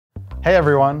Hey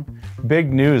everyone,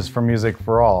 big news from Music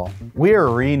for All. We are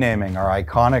renaming our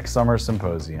iconic summer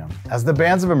symposium as the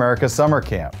Bands of America Summer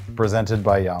Camp, presented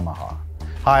by Yamaha.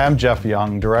 Hi, I'm Jeff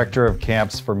Young, Director of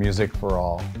Camps for Music for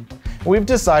All. We've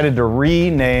decided to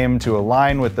rename to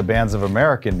align with the Bands of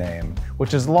America name,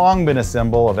 which has long been a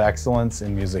symbol of excellence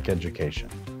in music education.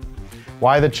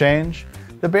 Why the change?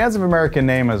 The Bands of America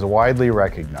name is widely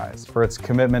recognized for its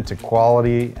commitment to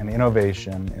quality and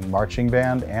innovation in marching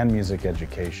band and music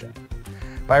education.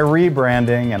 By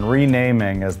rebranding and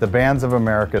renaming as the Bands of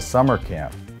America Summer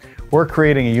Camp, we're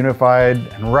creating a unified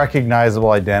and recognizable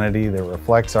identity that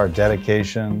reflects our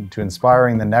dedication to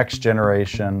inspiring the next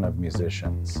generation of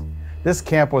musicians. This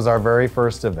camp was our very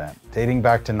first event, dating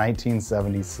back to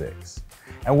 1976.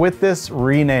 And with this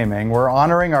renaming, we're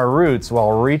honoring our roots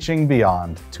while reaching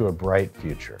beyond to a bright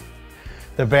future.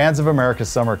 The Bands of America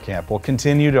Summer Camp will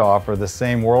continue to offer the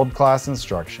same world-class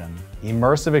instruction,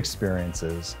 immersive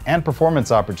experiences, and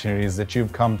performance opportunities that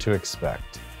you've come to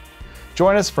expect.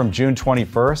 Join us from June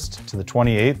 21st to the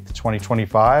 28th,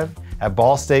 2025 at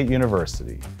Ball State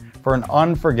University for an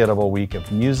unforgettable week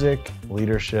of music,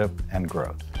 leadership, and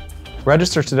growth.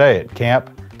 Register today at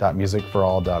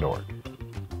camp.musicforall.org.